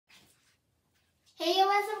Hey,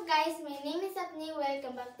 what's up guys? My name is Apni.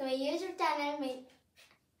 Welcome back to my YouTube channel. Ang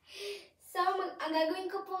gagawin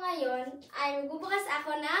ko po ngayon ay magbubukas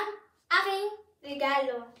ako ng aking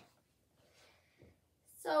regalo.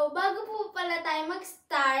 So, bago po pala tayo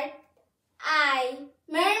mag-start, ay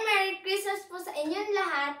Merry Christmas po sa inyong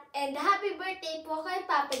lahat and happy birthday po kay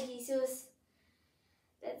Papa Jesus.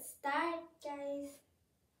 Let's start, guys.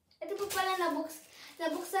 Ito po pala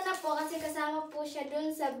nabuksan na po kasi kasama po siya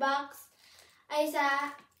dun sa box. Ay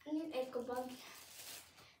sa, ano yung eco bag?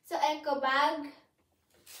 So, eco bag.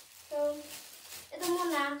 So, ito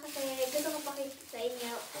muna kasi gusto ko pakita sa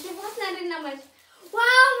inyo. Kasi bukas na rin naman.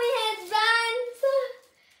 Wow! May headband! So,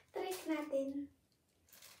 try natin.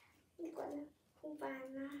 Hindi ko alam kung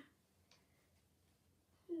paano.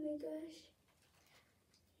 Oh my gosh.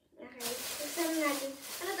 Okay, buksan natin.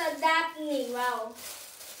 Ano to? Daphne. Wow.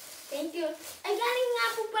 Thank you. Ay, galing nga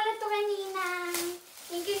po pala to kay Ninang.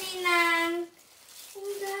 Thank you, Ninang. Oh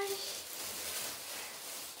my gosh.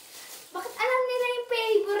 Bakit alam nila yung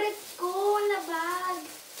favorite ko na bag?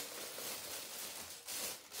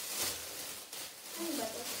 Ano ba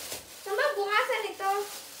to? Saan ba bukasan ito?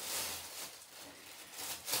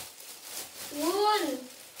 Yun.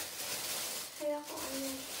 Kaya ko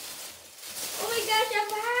ano. Oh my gosh, a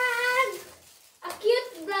bag! A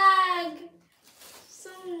cute bag! So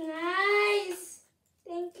nice!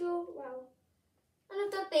 Thank you. Wow. Ano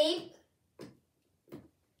to, tape?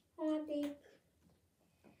 Tape.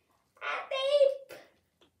 Tape!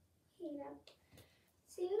 Hirap.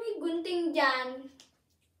 Sino may gunting dyan?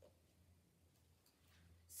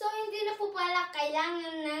 So, hindi na po pala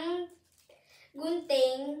kailangan ng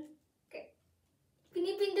gunting.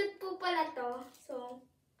 Pinipindot po pala to. So,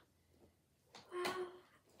 wow.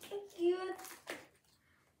 Ang cute.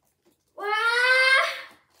 Wow!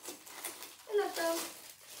 Ano to?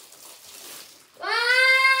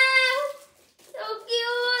 Wow! So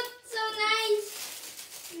cute! So nice!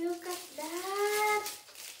 Look at that!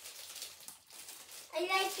 I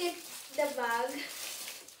like it, the bag.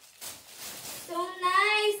 So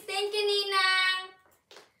nice! Thank you, Ninang!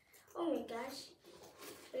 Oh my gosh.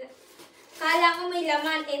 Kala ko may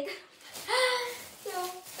laman ito. So,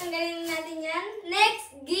 tanggalin na natin yan.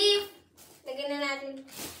 Next gift! Lagyan na natin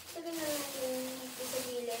ito sa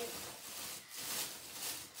gilid.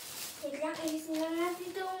 Wait lang, ayusin lang natin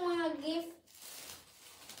itong mga gift.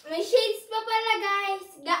 May shades pa pala,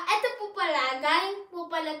 guys. Ito po pala, galing po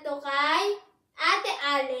pala to kay Ate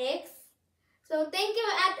Alex. So, thank you,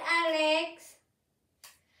 Ate Alex.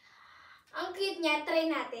 Ang cute niya, try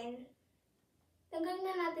natin. Tanggalin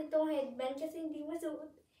na natin itong headband kasi hindi masuot.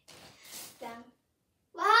 Lang.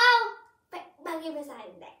 Wow! Bagay ba sa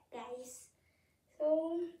akin, guys?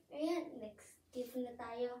 So, ayan. Next gift na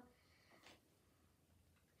tayo.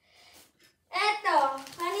 Eto,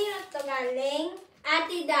 kanino to galing?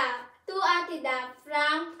 Ate Da. To Ate Da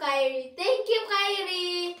from Kyrie. Thank you,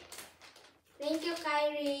 Kyrie. Thank you,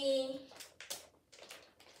 Kyrie.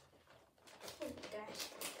 Oh my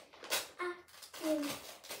gosh. Yun.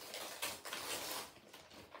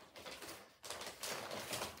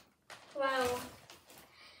 Wow.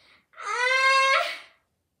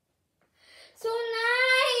 So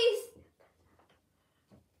nice.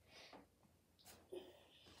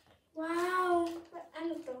 Wow.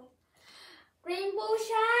 Ano to? Rainbow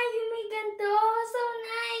siya. Yung may ganito. So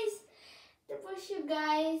nice. Tapos siya,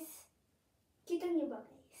 guys. Kita niyo ba,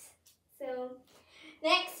 guys? So,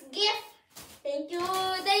 next gift. Thank you.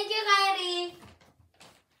 Thank you, Kyrie.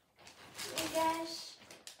 Oh my gosh.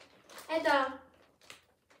 Ito.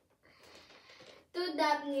 To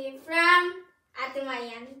Daphne from Ate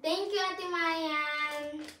Mayan. Thank you, Ate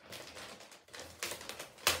Mayan.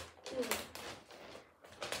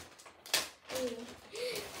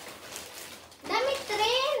 Damit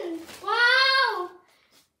rin! Wow!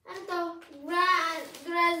 Ano to?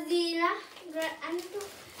 Grazilla? Ano to?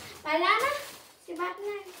 Pala na? Si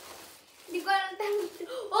Batman. Hindi ko alam tama.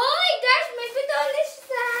 Oh my gosh! May pitolis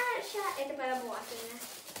siya. Ito pala bukasin na.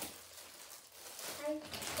 Ay,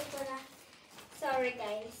 ito pala. Sorry,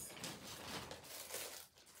 guys.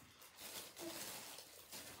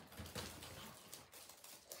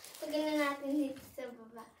 Lagyan na natin dito sa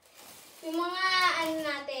baba. Yung mga ano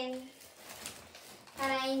natin.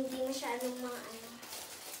 Para hindi masyadong mga ano.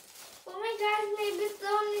 Oh my gosh, may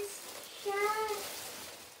bitonis siya.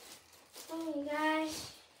 Oh my gosh.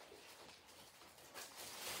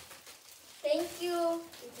 Thank you.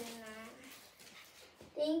 Ito na.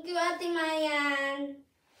 Thank you, Ate Mayan.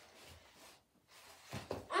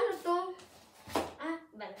 Ano to?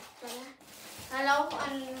 Balat pala. Kala ko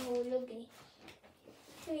ano nahulog eh.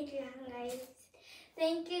 Wait lang, guys.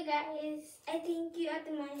 Thank you, guys. I thank you, Ate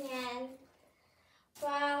Mayan.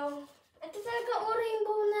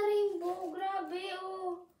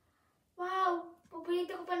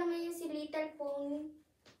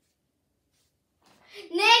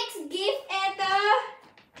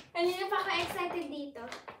 pa ako excited dito.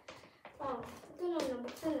 Oh, ito na,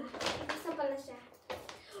 nabuksan na. Nabuksan pala siya.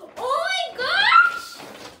 Oh my gosh!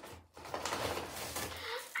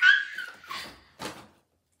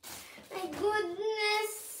 My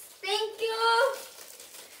goodness! Thank you!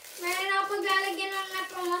 Meron ako paglalagyan ng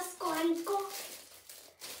napamaskuhan ko.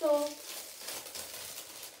 So,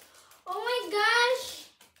 oh my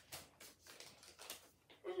gosh!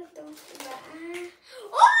 Ano to? Diba?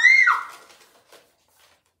 Oh!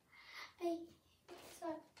 Ay,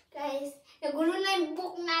 sorry. Guys, nagulo na yung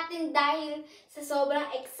book natin dahil sa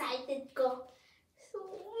sobrang excited ko. So,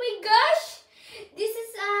 oh my gosh! This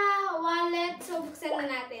is a wallet. So, buksan na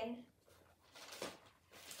natin.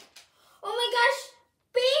 Oh my gosh!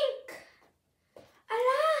 Pink!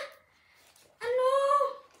 Ala! Ano?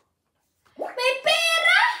 May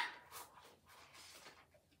pera!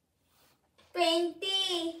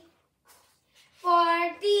 20.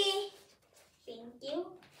 40. Thank you.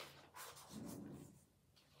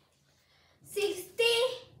 60. 80.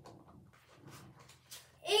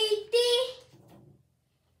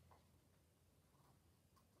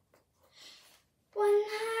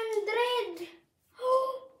 100.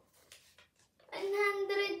 Oh!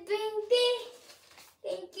 120.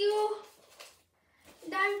 Thank you.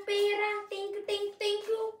 Dang pera. Thank you, thank you, thank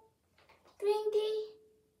you. 20.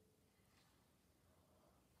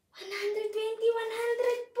 120,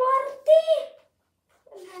 140.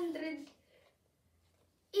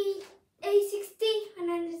 60,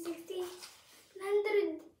 160,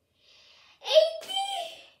 180.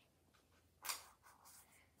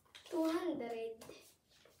 200.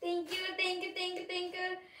 Thank you, thank you, thank you, thank you.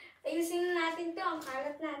 Ayusin na natin to. Ang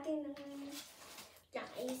kalat natin. Diyan,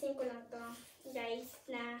 ayusin ko lang to. Guys,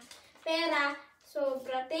 na pera.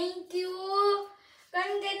 Sobra. Thank you.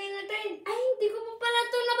 Ganun na to. Ay, hindi ko pa pala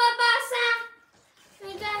to nababasa. Oh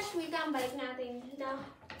my gosh. Wait lang, balik natin. Ito.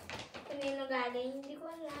 Kanino galing? Hindi ko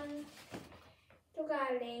alam. Ito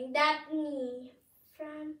galing. Daphne.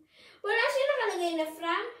 From. Wala siya nakalagay na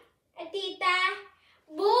from. Tita.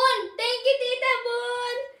 Boon. Thank you, Tita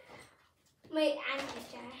Boon. May auntie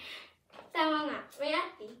siya. Tama nga. May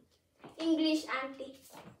auntie. English auntie.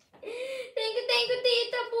 Thank you,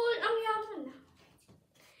 Tita Boon. Ang yaman na.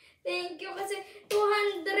 Thank you kasi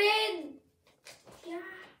 200. Yeah.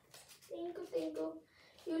 Thank you, thank you.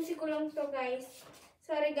 Yusi ko lang to, guys.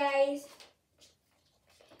 Sorry, guys.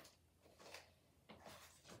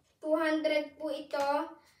 200 po ito.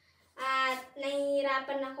 At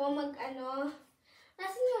nahihirapan ako mag-ano.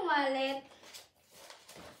 Nasaan yung wallet?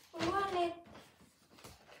 Yung wallet.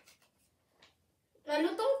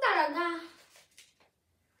 Malutong talaga.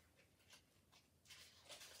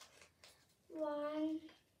 1,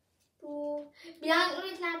 2. Bilangin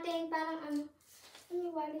ulit natin. Parang ano. Ano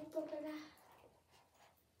yung wallet ko pala?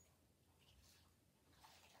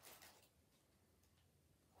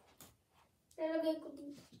 Lalagay ko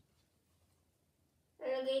dito.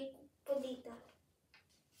 Lalagay ko dito.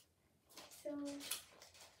 So,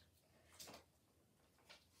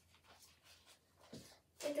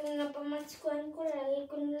 itong napamaskuhan ko, lalagay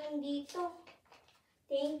ko na lang dito.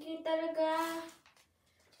 Thank you talaga.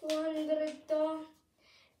 200 to.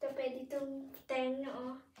 Ito, pwede itong time na,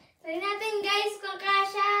 oh. Try natin, guys, kung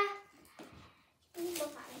kasha. Ano ba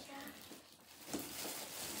kasha?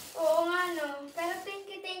 Oo nga, no. Pero thank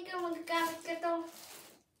you. Magkakamit ka to.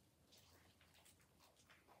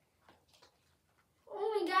 Oh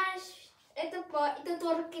my gosh. Ito po,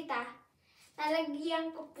 ituturo kita.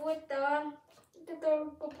 Lalagyan ko po ito.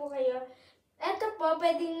 Ituturo ko po kayo. Ito po,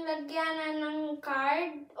 pwedeng lagyan ng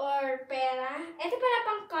card or pera. Ito pala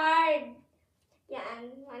pang card. Yan.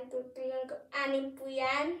 1, 2, 3, 6 po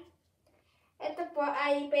yan. Ito po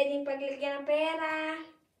ay pwedeng paglagyan ng pera.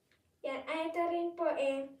 Yan. Ay, ito rin po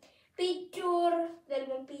picture.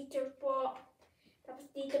 2 picture po. Tapos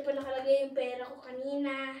dito po nakalagay yung pera ko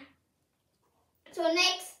kanina. So,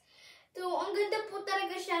 next. Ang ganda po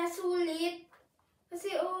talaga siya. Sulit.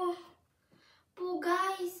 Kasi, po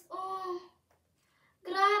guys.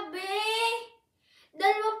 Grabe.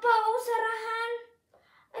 2 pa. Sarahan.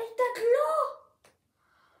 Ay, 3.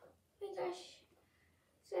 Oh my gosh.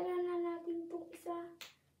 Sara na natin itong isa.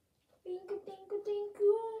 Thank you.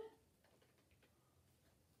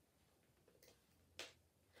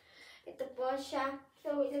 Ito po siya.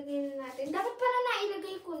 So, ilagay na natin. Dapat pala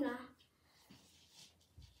nailagay ko na.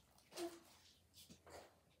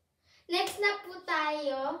 Next na po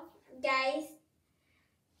tayo, guys.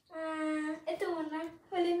 Ito muna.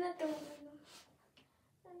 Huli na ito muna.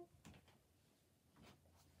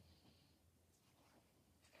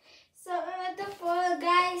 So, ito po,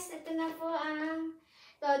 guys. Ito na po ang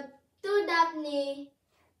to Daphne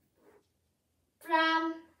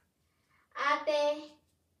from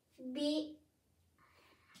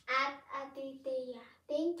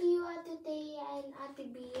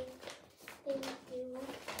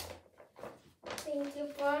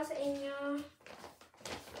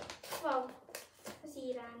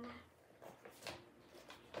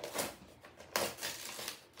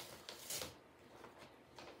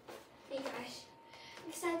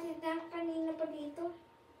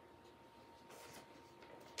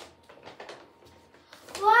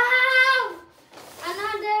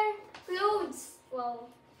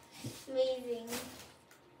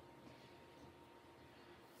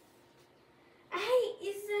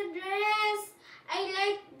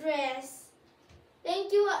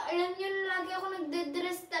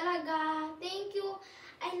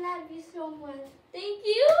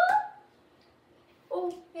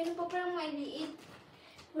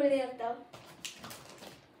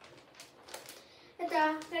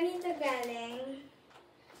galing.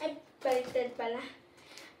 Ay, baliktad pala.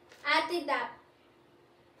 Ate Dap.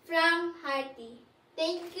 From Hearty.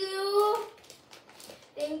 Thank you.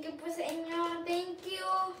 Thank you po sa inyo. Thank you.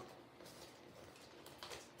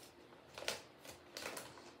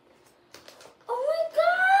 Oh my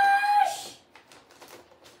gosh!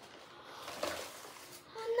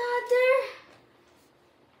 Another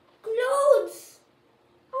clothes.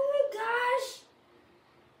 Oh my gosh!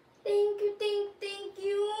 Thank you, thank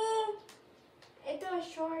you. Ito,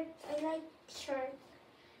 short. I like short.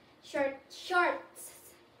 Shorts.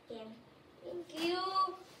 Yan. Thank you.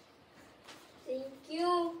 Thank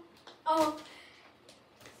you. Oh.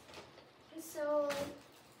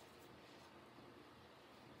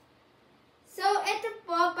 So, ito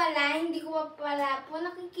po pala, hindi ko pa pala po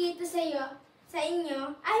nakikita sa inyo,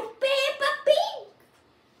 ay Peppa Pig!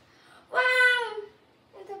 Wow!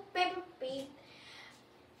 Ito, Peppa Pig.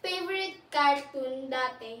 Favorite cartoon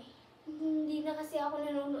dati. Hindi na kasi ako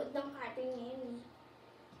nanonood ng cartoon ngayon eh.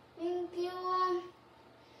 Thank you.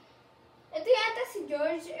 Ito yata si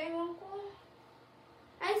George. Ewan ko.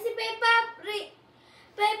 Ay, si Peppa rin.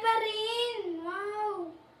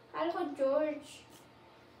 Wow. Kala ko George.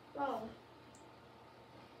 Wow.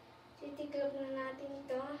 Titiklop na natin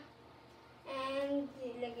ito. And,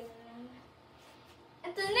 ilagay na lang.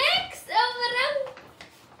 Ito next! Oh, parang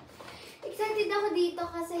excited ako dito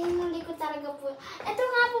kasi hinuli ko talaga po. Ito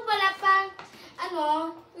nga po pala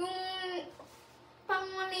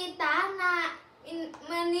yung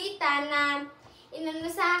manita na inano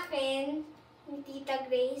sa akin ni Tita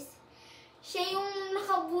Grace. Siya yung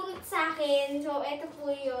nakabunot sa akin. So, ito po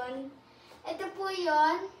yun.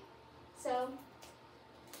 So,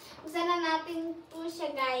 buksan na natin po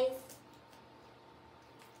siya, guys.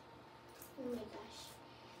 Oh my gosh.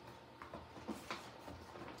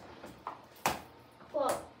 Po,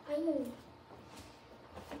 ayun.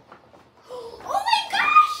 Oh my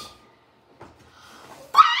gosh!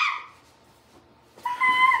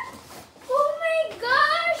 Oh my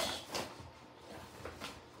gosh!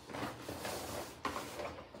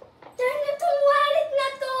 Turn na tong wallet na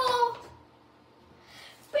to!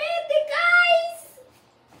 Pwede, guys!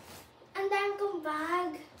 Ang dami kong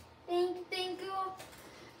bag. Thank you.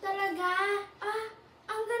 Talaga.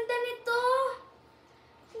 Ang ganda nito.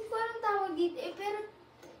 Hindi ko alam tawag dito eh, pero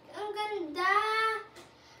ang ganda.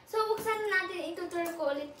 So, buksan natin. Itutur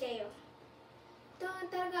ko ulit kayo. Ito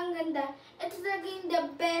talaga ang ganda. Ito talaga yung the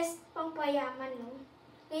best pangpayaman, no?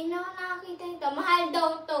 Ngayon ako nakakita nito. Mahal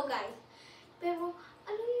daw to, guys. Pero,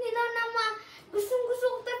 alam nila naman, gustong-gusto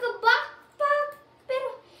ko talaga backpack. Pero,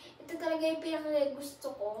 ito talaga yung pinaka-gusto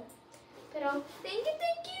ko. Pero, thank you.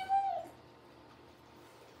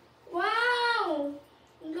 Wow!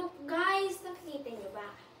 Look, guys. Nakikita niyo ba?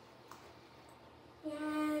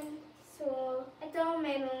 Yan. So, ito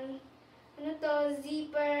meron,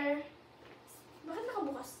 zipper. Bakit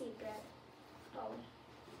nakabukas zipper? Oh.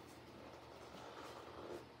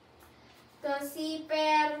 Ito,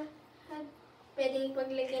 zipper. Pwedeng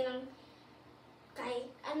paglagyan ng kahit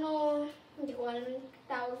ano. Hindi ko alam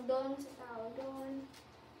tawag doon.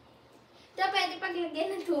 Ito, pwede paglagyan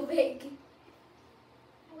ng tubig.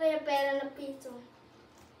 Kaya pera na piso.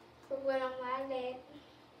 Pag walang wallet.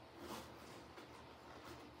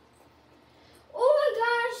 Oh my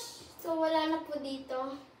gosh! So, wala na po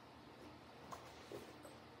dito.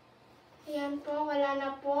 Ayan po, wala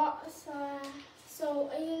na po. So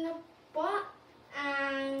ayun na po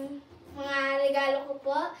ang mga regalo ko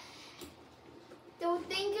po. So,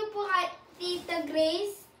 thank you po kay Tita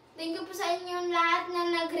Grace. Thank you po sa inyong lahat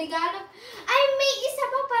na nagregalo. Ay, may isa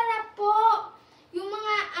pa pala po. Yung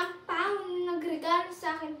mga ampang nagregalo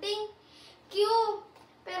sa akin. Thank you.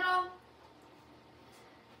 Pero,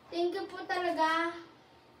 thank you po talaga.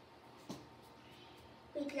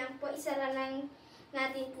 Wait lang po, isara lang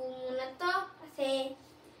natin po muna to. Kasi,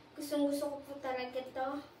 gustong-gusto ko po talaga to.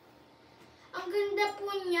 Ang ganda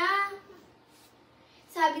po niya.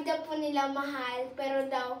 Sabi daw po nila mahal,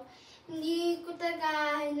 pero daw, hindi ko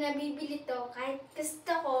talaga nabibili to kahit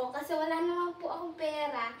gusto ko. Kasi wala naman po akong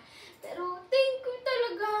pera. Pero, thank you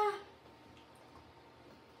talaga.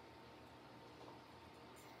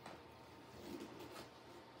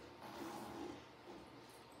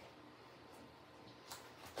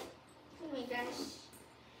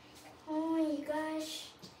 Oh my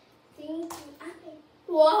gosh. Thank you. Okay.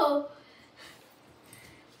 Wow!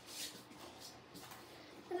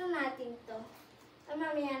 Ano natin to?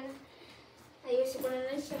 Mamaya na. Ayusin ko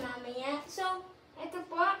na lang siya mamaya. So, ito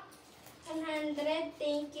po. 100.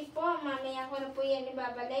 Thank you po. Mamaya ko na po yan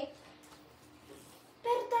ibabalik.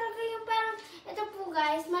 Pero talaga yung parang, ito po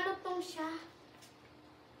guys, malutong siya.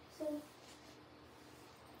 So,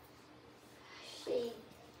 shade.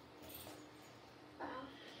 Wow.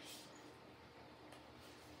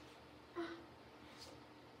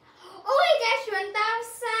 Oh my gosh,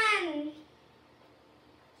 1,000!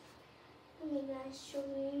 Oh my gosh,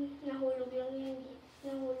 yung nahulog lang yun.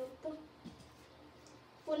 Nahulog to.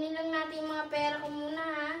 Kunin lang natin yung mga pera ko muna,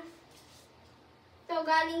 ha. Ito,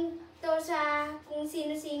 galing to sa kung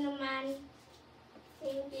sino-sino man.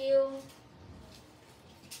 Thank you.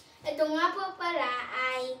 Ito nga po pala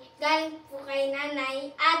ay galing po kay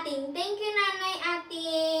Nanay Ating. Thank you, Nanay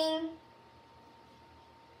Ating.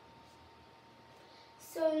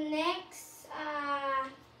 So, next,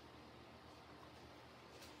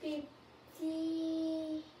 50.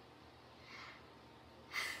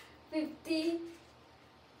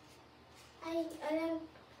 Ay, alam.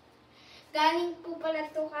 Galing po pala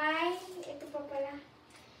to kay, ito pa pala.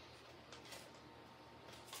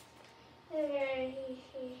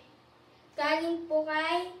 Galing po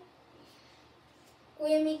kay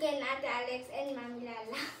Kuya Mika and Ate Alex and Mami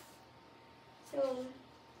Lala. So,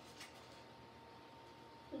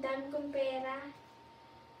 ang dami kong pera.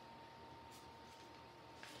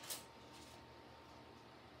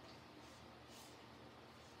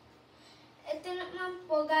 Ito naman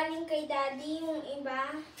po, galing kay Daddy, yung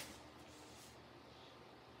iba.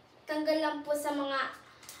 Tanggal lang po sa mga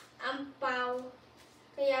ampaw.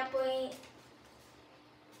 Kaya po,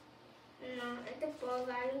 ito po,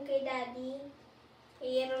 galing kay Daddy.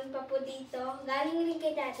 Mayroon pa po dito. Galing rin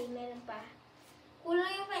kay Daddy, meron pa.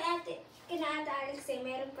 Kulang yung kay Ate Alex eh,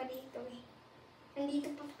 meron pa dito eh. Nandito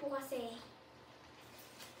pa po kasi.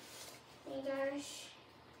 Oh my gosh.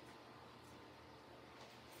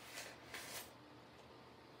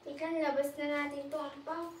 Teka, labas na natin ito,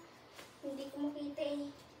 ampaw. Hindi ko makita eh.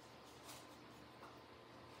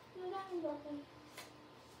 Ang ba ko?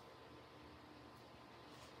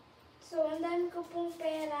 So, ang dami ko pong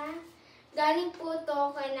pera. Galing po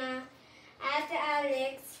to kay na Ate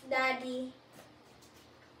Alex, Daddy,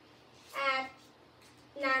 at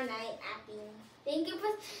Nanay Ating. Thank you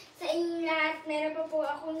po sa inyong lahat. Meron pa po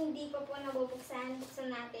ako hindi pa po nabubuksan.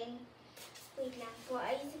 Buksan natin. Wait lang po.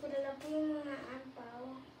 Ayusin ko na lang po yung mga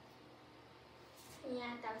ampaw.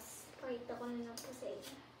 Ayan, tapos pakita ko na lang po sa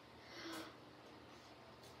inyo.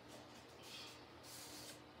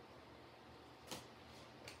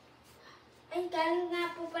 Ay, galing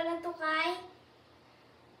nga po pala to kay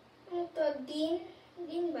ano to?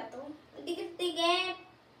 Din ba to?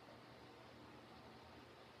 Dikit-dikit.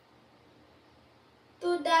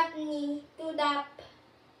 Tudap.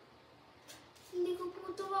 Hindi ko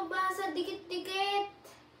po ito mabasa. Dikit-dikit.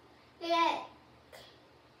 Kaya,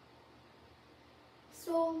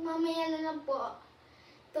 so, mamaya na lang po.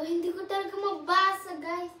 Ito, hindi ko talaga mabasa,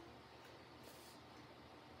 guys.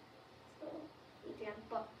 So, wait lang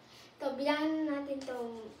po. Ito, bilangin natin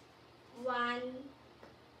ito. 1,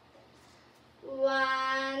 2.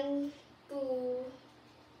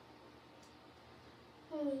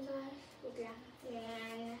 Oh my gosh. Wait lang.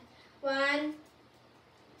 Ayan. 1,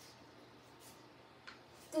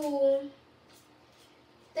 2,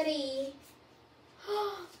 3, 4,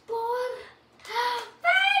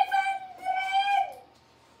 500!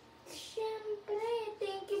 Siyempre,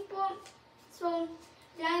 thank you po. So,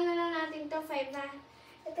 bilangin na lang natin ito, 5 ha.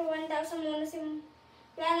 Ito, 1,000 muna.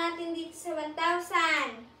 Bilangin natin dito sa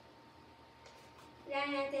 1,000.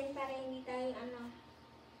 Bilangin natin para hindi tayo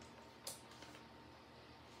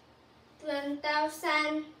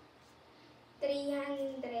 1,300.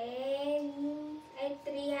 Ay,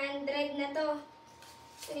 300 na to.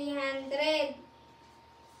 300.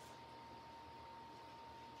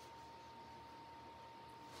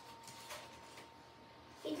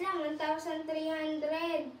 Wait lang,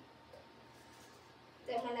 1,300.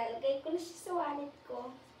 So, malalagay ko na siya sa wallet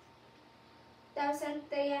ko.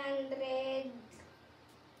 1,300.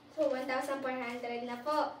 So, 1,400 na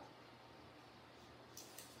po.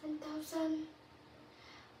 1,500.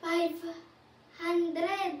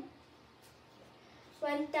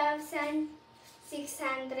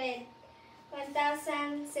 1,600.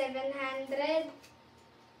 1,700.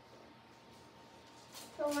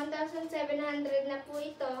 So, 1,700 na po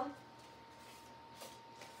ito.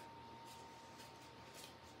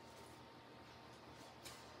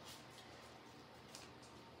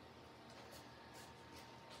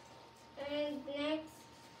 And next,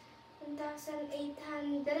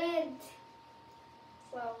 1,800.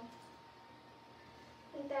 Wow.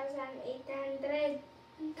 1,800.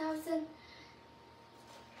 1,000.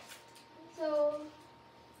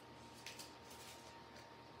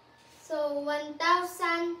 So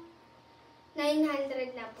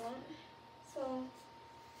 1,900 na po. So,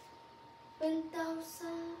 1,000.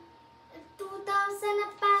 2,000 na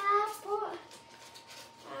para po.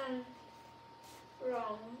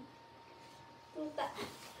 Wrong.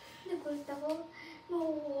 Nagulat ako.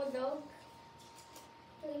 Mahuhudog.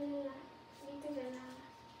 Ayun na. Dito na lang.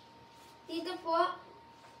 Dito po.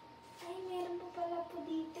 Ay, meron po pala po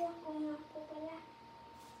dito. Ako nga po pala.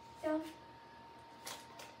 So,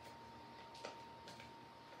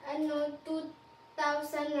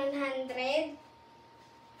 2,100.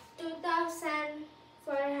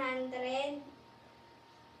 2,400.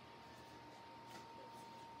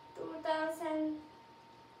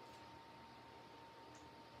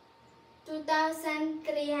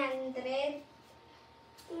 2,300.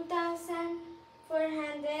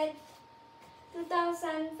 2,400.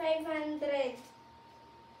 2,500.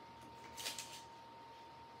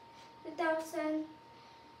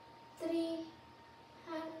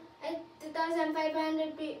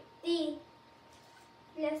 2,550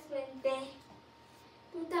 plus 20.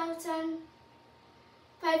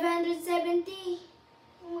 2,570.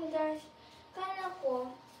 Oh my gosh. Kala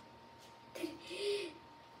ko.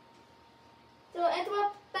 So, ito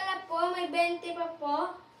pala po. May 20 pa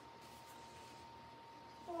po.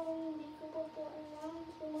 Hindi ko pa po alam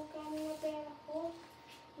kung magkano na pera ko.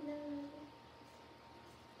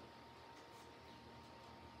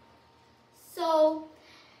 So,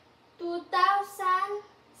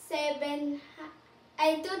 2,570.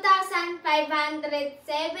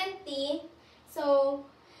 So,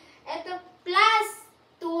 ito plus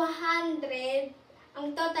 200.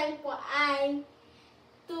 Ang total po ay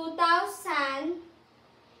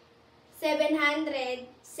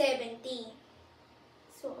 2,770.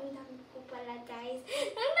 So, ang dami po pala, guys.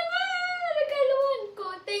 Ang naman! Nagkaluhan ko.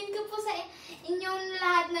 Thank you po sa inyong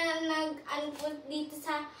lahat na po dito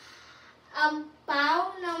sa PAW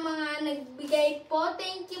ng mga nagbigay po.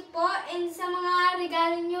 Thank you po. And sa mga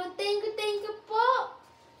regalo nyo, thank you po.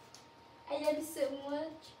 I love you so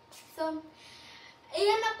much. So,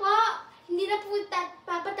 ayan na po. Hindi na po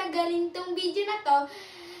papatagalin tong video na to.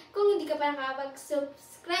 Kung hindi ka pa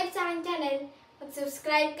nakapag-subscribe sa aking channel,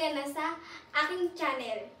 mag-subscribe ka na sa aking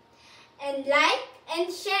channel. And like and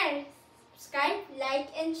share. Subscribe, like,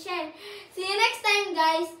 and share. See you next time,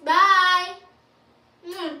 guys. Bye!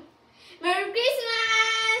 Merry Christmas!